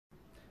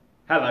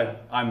Hello,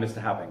 I'm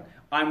Mr Habing.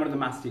 I'm one of the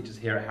maths teachers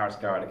here at Harris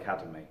Garrett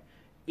Academy.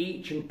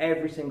 Each and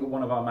every single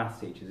one of our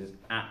maths teachers is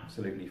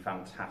absolutely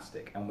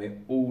fantastic, and we're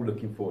all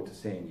looking forward to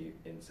seeing you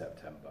in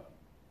September.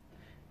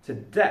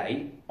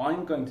 Today,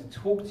 I'm going to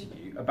talk to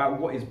you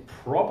about what is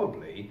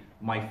probably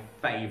my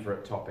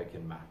favourite topic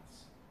in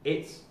maths.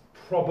 It's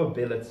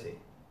probability.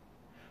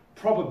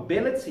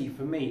 Probability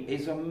for me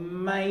is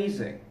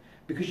amazing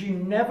because you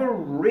never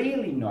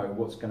really know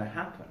what's going to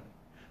happen.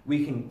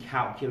 We can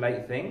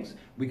calculate things,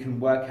 we can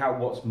work out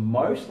what's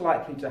most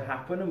likely to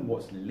happen and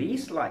what's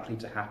least likely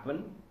to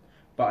happen,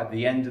 but at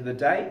the end of the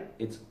day,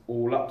 it's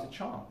all up to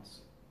chance.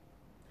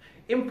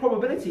 In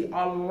probability,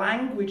 our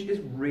language is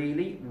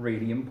really,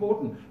 really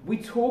important. We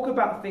talk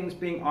about things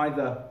being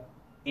either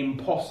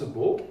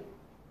impossible,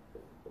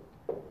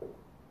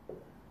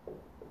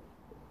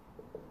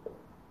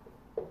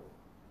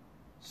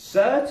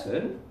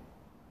 certain,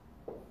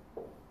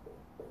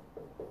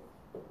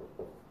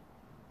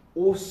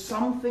 or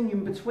something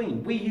in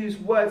between. We use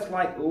words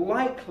like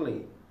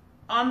likely,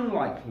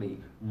 unlikely,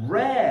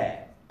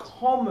 rare,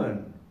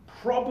 common,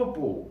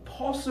 probable,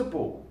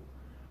 possible.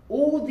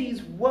 All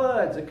these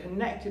words are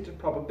connected to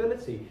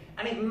probability,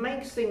 and it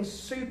makes things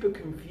super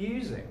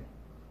confusing.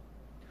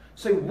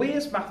 So we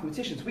as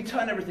mathematicians, we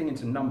turn everything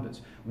into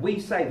numbers. We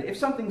say that if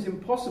something's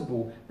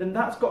impossible, then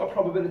that's got a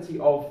probability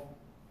of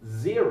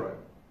 0.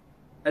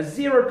 A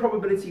 0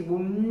 probability will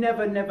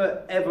never,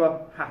 never,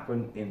 ever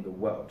happen in the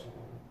world.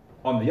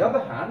 On the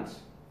other hand,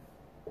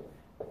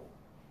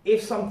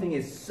 if something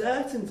is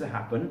certain to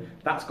happen,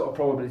 that's got a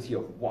probability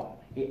of 1.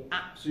 It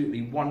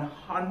absolutely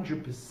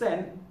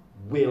 100%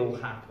 will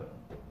happen.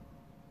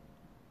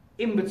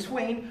 In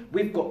between,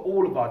 we've got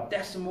all of our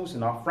decimals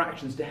and our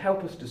fractions to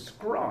help us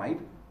describe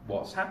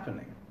what's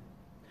happening.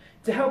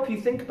 To help you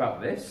think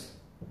about this,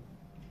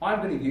 I'm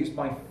going to use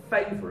my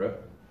favourite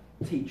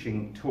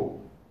teaching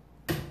tool.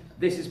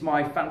 This is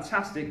my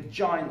fantastic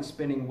giant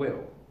spinning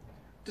wheel.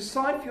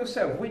 Decide for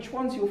yourself which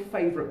one's your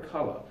favourite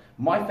colour.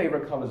 My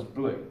favourite colour is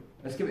blue.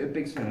 Let's give it a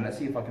big spin and let's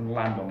see if I can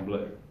land on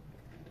blue.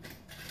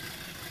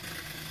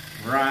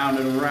 Round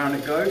and round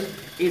it goes.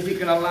 Is it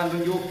going to land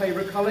on your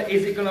favourite colour?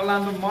 Is it going to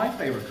land on my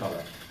favourite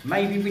colour?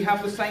 Maybe we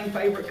have the same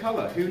favourite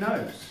colour. Who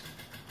knows?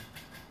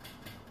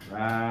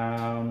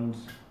 Round.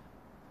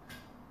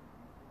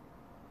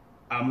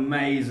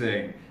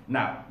 Amazing.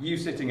 Now, you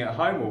sitting at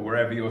home or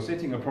wherever you're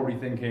sitting are probably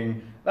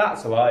thinking,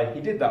 that's a lie, he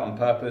did that on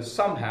purpose,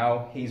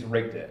 somehow he's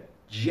rigged it.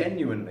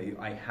 Genuinely,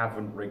 I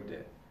haven't rigged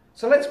it.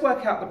 So let's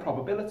work out the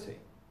probability.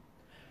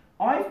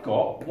 I've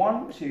got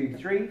 1, 2,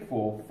 3,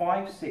 4,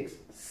 5, 6,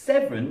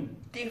 7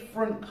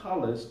 different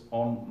colours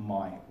on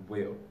my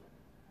wheel.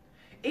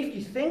 If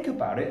you think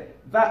about it,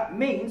 that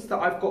means that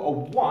I've got a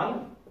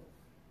 1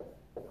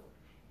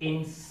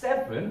 in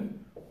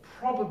 7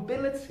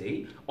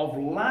 probability of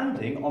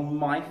landing on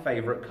my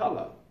favourite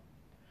colour.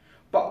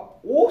 But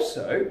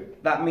also,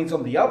 that means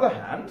on the other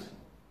hand,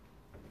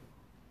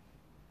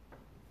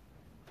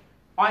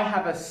 I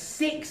have a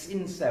 6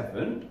 in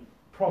 7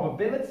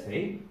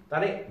 probability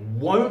that it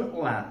won't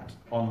land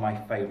on my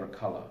favourite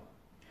colour.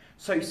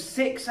 So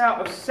 6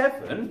 out of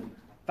 7,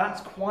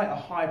 that's quite a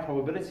high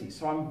probability.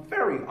 So I'm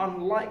very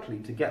unlikely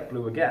to get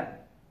blue again.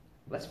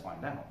 Let's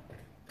find out.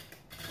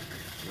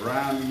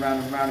 Round and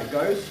round and round it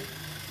goes.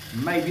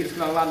 Maybe it's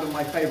going to land on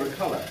my favourite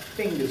colour.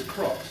 Fingers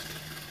crossed.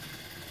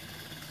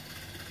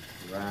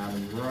 Round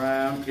and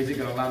round. Is it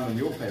going to land on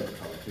your favourite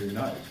colour? Who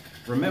knows?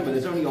 Remember,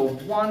 there's only a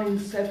 1 in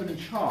 7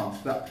 chance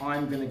that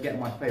I'm going to get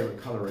my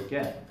favourite colour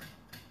again.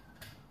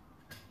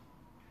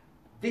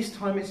 This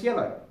time it's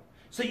yellow.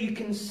 So you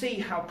can see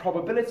how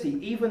probability,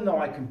 even though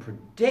I can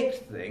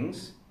predict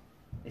things,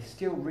 is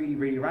still really,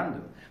 really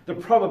random. The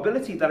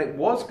probability that it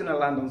was going to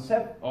land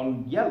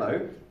on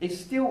yellow is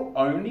still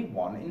only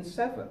 1 in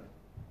 7.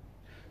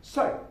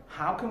 So,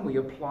 how can we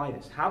apply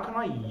this? How can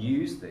I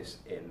use this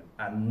in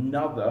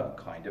another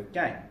kind of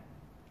game?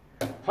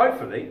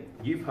 Hopefully,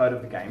 you've heard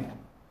of the game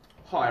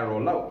Higher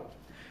or Lower.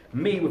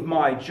 Me with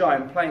my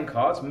giant playing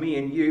cards, me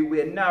and you,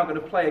 we're now going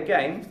to play a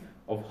game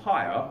of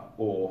higher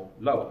or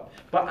lower.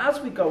 But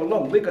as we go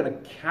along, we're going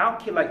to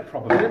calculate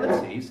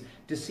probabilities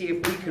to see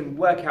if we can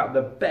work out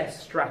the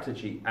best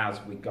strategy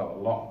as we go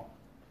along.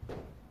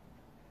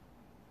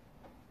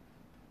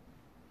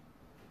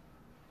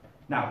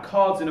 Now,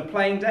 cards in a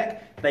playing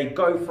deck, they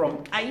go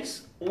from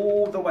ace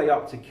all the way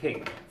up to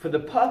king. For the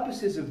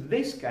purposes of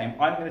this game,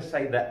 I'm going to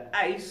say that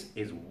ace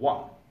is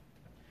 1.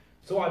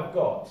 So I've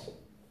got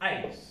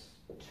ace,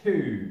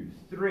 2,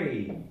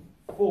 3,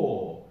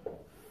 4,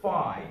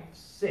 5,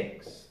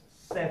 6,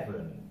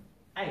 7,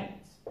 8,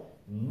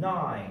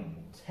 9,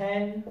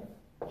 10,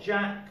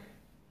 jack,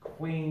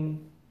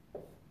 queen,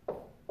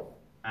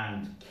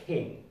 and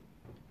king.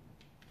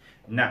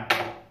 Now,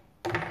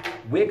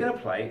 we're going to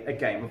play a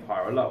game of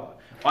higher or lower.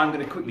 I'm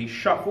going to quickly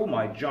shuffle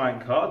my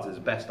giant cards as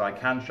best I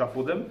can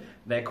shuffle them.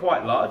 They're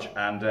quite large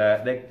and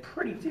they're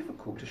pretty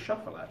difficult to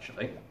shuffle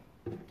actually.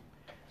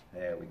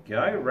 There we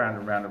go, round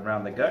and round and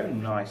round they go,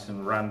 nice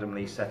and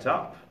randomly set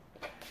up.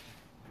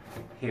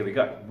 Here we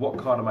go. What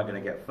card am I going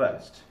to get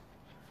first?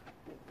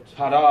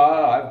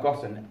 Ta-da! I've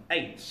got an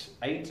 8.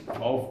 8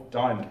 of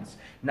diamonds.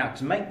 Now,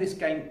 to make this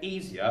game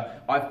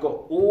easier, I've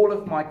got all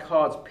of my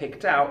cards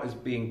picked out as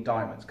being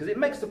diamonds, because it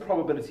makes the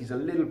probabilities a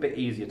little bit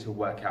easier to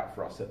work out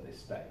for us at this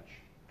stage.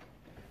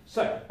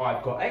 So,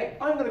 I've got 8.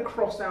 I'm going to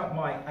cross out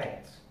my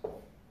 8.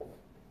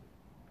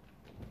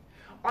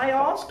 I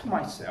ask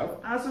myself,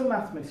 as a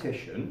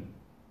mathematician,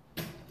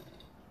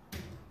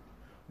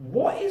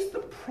 what is the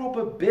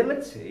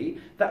probability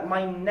that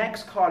my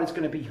next card is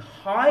going to be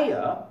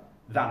higher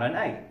than an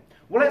 8?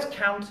 Well, let's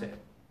count it.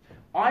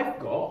 I've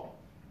got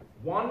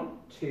 1,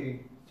 2,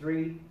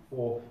 3,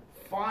 4,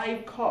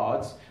 5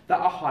 cards that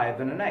are higher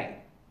than an 8.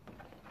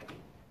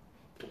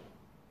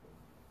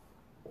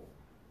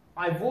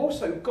 I've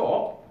also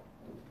got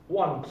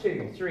 1,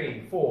 2,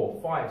 3, 4,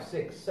 5,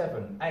 6,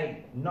 7,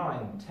 8,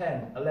 9,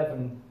 10,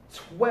 11,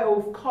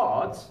 12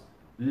 cards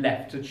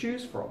left to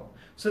choose from.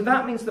 So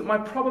that means that my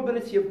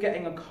probability of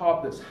getting a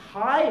card that's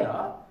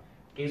higher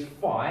is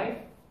 5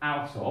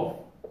 out of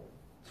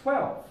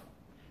 12.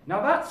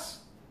 Now that's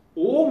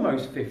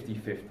almost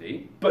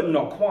 50-50, but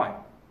not quite.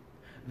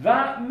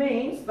 That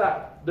means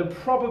that the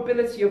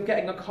probability of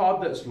getting a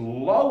card that's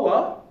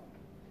lower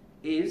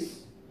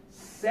is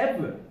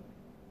 7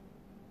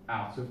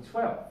 out of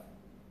 12.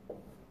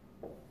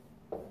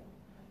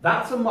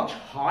 That's a much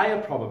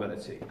higher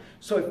probability.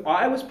 So if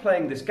I was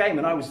playing this game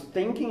and I was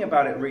thinking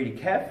about it really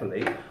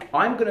carefully,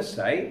 I'm going to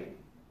say,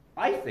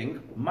 I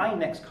think my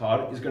next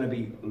card is going to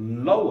be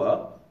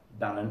lower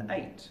than an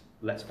 8.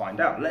 Let's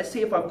find out. Let's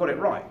see if I've got it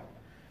right.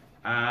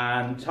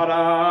 And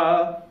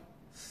ta-da!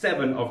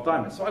 7 of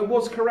diamonds. So I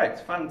was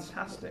correct.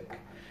 Fantastic.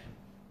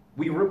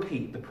 We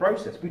repeat the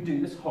process. We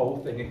do this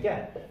whole thing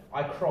again.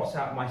 I cross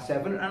out my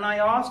 7 and I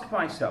ask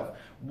myself,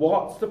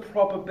 what's the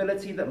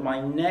probability that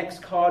my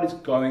next card is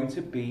going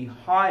to be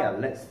higher?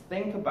 Let's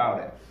think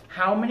about it.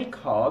 How many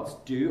cards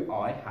do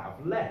I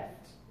have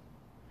left?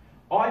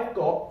 I've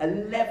got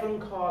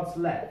 11 cards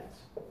left.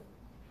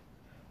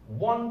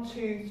 1,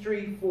 2,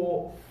 3,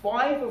 4,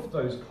 5 of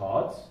those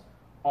cards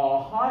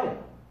are higher.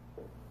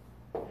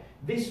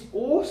 This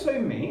also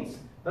means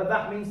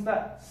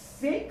that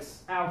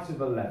 6 out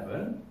of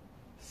 11,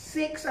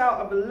 6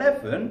 out of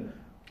 11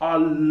 are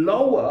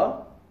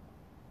lower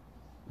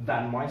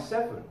than my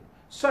 7.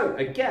 So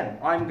again,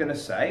 I'm going to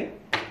say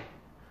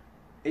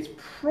it's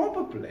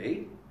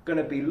probably going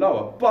to be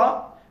lower.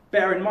 But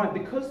bear in mind,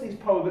 because these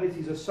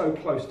probabilities are so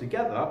close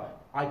together,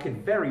 I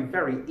could very,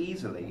 very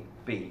easily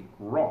be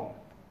wrong.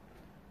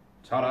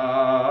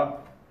 Ta-da!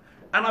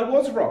 And I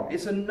was wrong.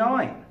 It's a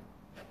 9.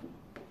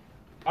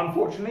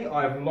 Unfortunately,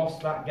 I have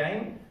lost that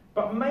game.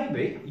 But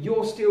maybe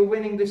you're still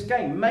winning this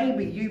game.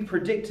 Maybe you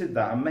predicted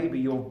that, and maybe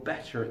you're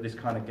better at this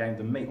kind of game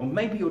than me. Or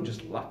maybe you're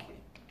just lucky.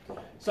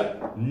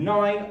 So,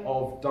 9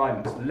 of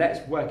diamonds.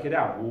 Let's work it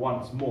out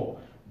once more.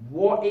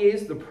 What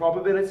is the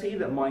probability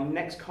that my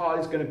next card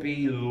is going to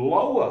be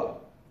lower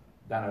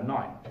than a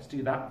 9? Let's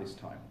do that this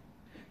time.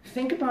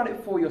 Think about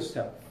it for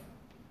yourself.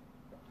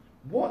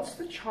 What's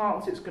the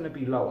chance it's going to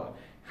be lower?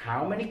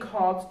 How many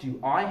cards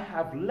do I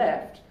have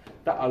left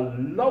that are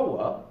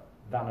lower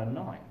than a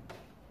 9?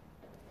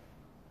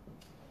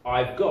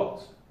 I've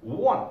got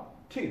 1,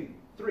 2,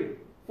 3,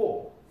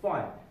 4,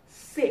 5,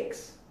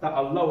 6 that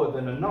are lower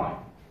than a 9.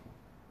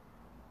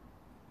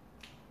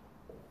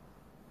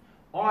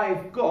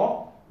 I've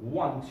got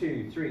 1,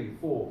 2, 3,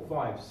 4,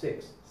 5,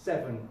 6,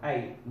 7,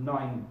 8,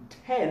 9,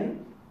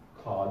 10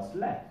 cards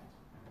left.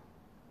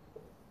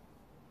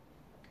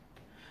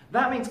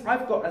 That means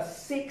I've got a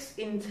 6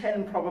 in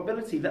 10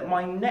 probability that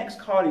my next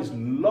card is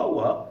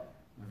lower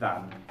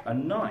than a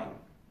 9.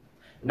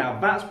 Now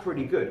that's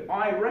pretty good.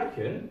 I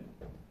reckon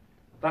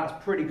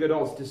that's pretty good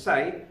odds to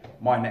say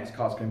my next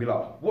card's going to be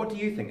lower. What do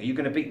you think? Are you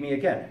going to beat me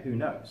again? Who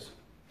knows?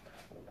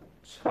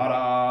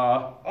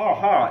 Ta-da!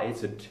 Aha!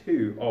 It's a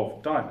 2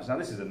 of diamonds. Now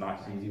this is a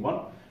nice easy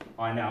one.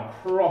 I now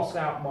cross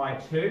out my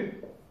 2.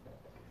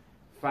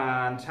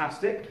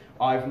 Fantastic.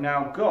 I've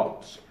now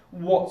got,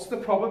 what's the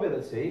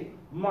probability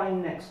my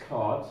next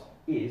card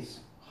is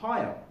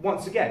higher?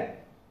 Once again,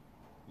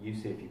 you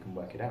see if you can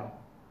work it out.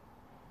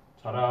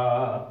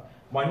 Ta-da!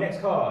 My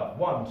next card,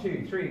 1,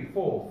 2, 3,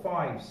 4,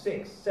 5,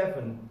 6,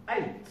 7,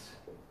 8.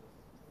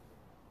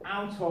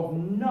 Out of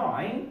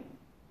 9,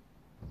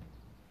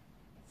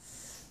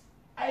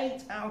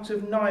 8 out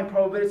of 9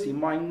 probability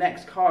my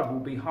next card will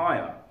be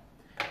higher.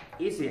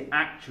 Is it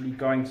actually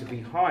going to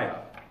be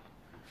higher?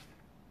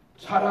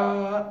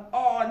 Ta-da!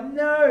 Oh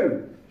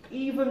no!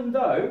 Even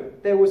though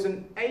there was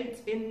an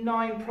 8 in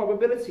 9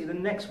 probability the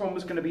next one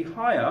was going to be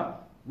higher,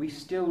 we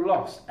still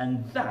lost.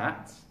 And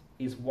that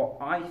is what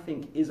I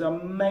think is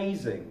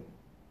amazing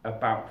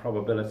about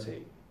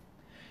probability.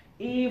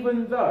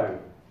 Even though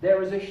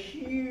there is a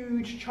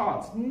huge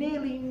chance,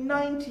 nearly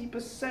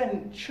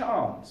 90%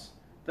 chance,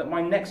 that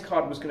my next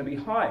card was going to be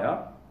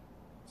higher,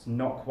 it's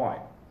not quite.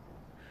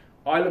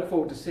 I look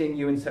forward to seeing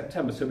you in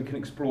September so we can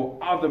explore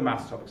other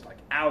maths topics like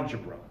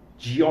algebra,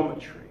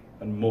 geometry,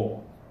 and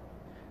more.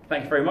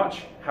 Thank you very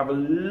much. Have a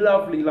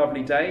lovely,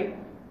 lovely day,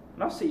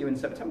 and I'll see you in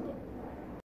September.